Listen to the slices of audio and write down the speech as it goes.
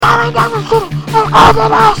going down the city, and all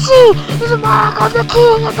that I see is a mark of the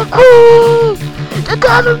king and the queen. The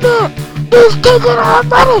government is taking our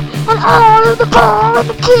money, and all of the poor and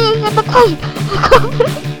the king and the queen.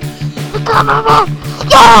 The government,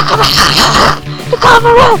 yeah, the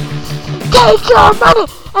government, take your money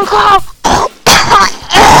and call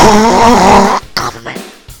government.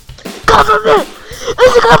 Government,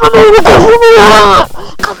 it's the government.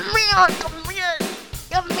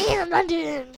 Come here, London.